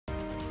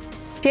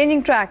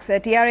Changing tracks,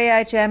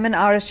 TRAI Chairman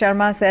R.S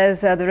Sharma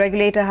says the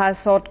regulator has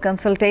sought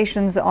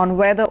consultations on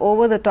whether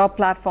over-the-top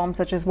platforms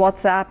such as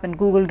WhatsApp and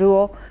Google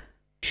Duo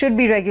should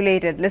be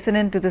regulated. Listen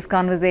in to this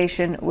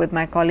conversation with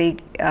my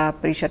colleague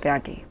Parisha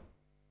Tyagi.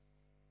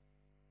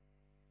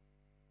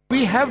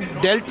 We have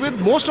dealt with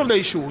most of the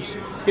issues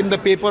in the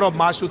paper of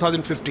March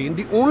 2015.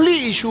 The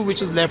only issue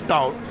which is left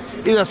out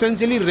is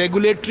essentially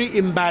regulatory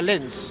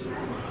imbalance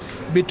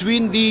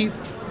between the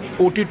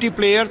OTT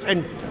players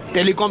and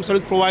telecom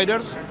service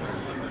providers,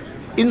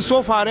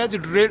 insofar as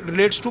it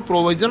relates to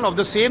provision of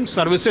the same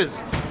services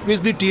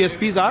which the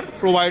TSPs are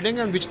providing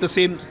and which the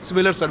same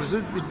similar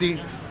services which the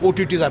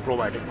OTTs are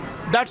providing.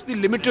 That's the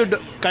limited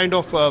kind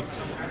of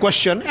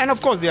question, and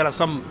of course there are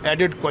some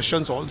added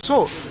questions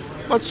also.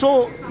 But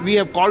so we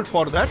have called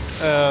for that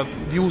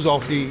views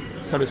of the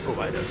service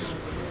providers.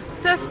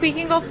 Sir,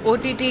 speaking of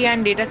OTT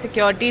and data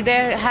security,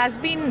 there have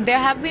been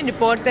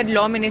reports that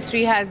Law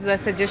Ministry has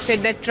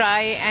suggested that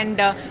TRAI and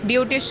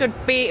DOT should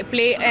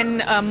play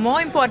a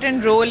more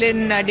important role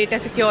in data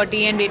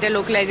security and data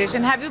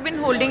localization. Have you been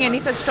holding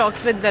any such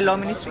talks with the Law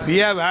Ministry? We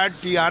have had.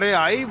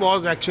 TRAI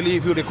was actually,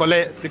 if you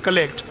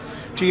recollect,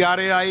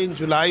 TRAI in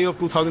July of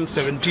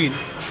 2017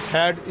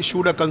 had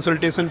issued a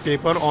consultation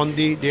paper on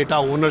the data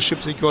ownership,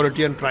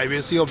 security and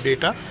privacy of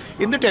data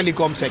in the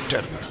telecom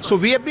sector. So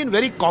we have been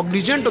very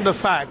cognizant of the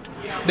fact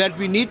that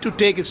we need to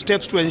take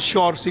steps to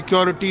ensure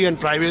security and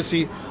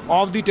privacy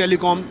of the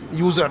telecom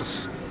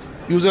users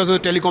of the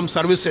telecom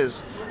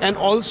services, and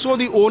also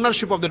the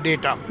ownership of the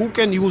data, who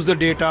can use the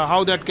data,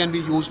 how that can be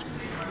used.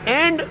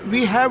 And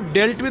we have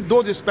dealt with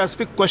those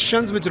specific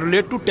questions which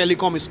relate to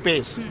telecom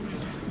space.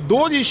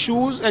 Those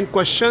issues and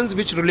questions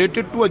which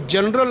related to a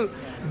general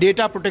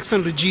data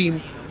protection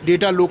regime,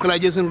 data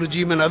localization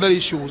regime and other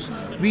issues,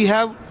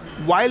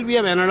 while we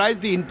have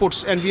analyzed the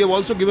inputs and we have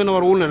also given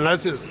our own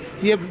analysis,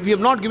 we have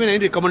not given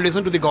any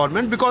recommendation to the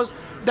government, because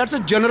that's a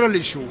general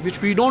issue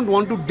which we don't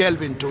want to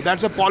delve into.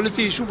 That's a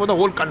policy issue for the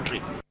whole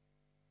country.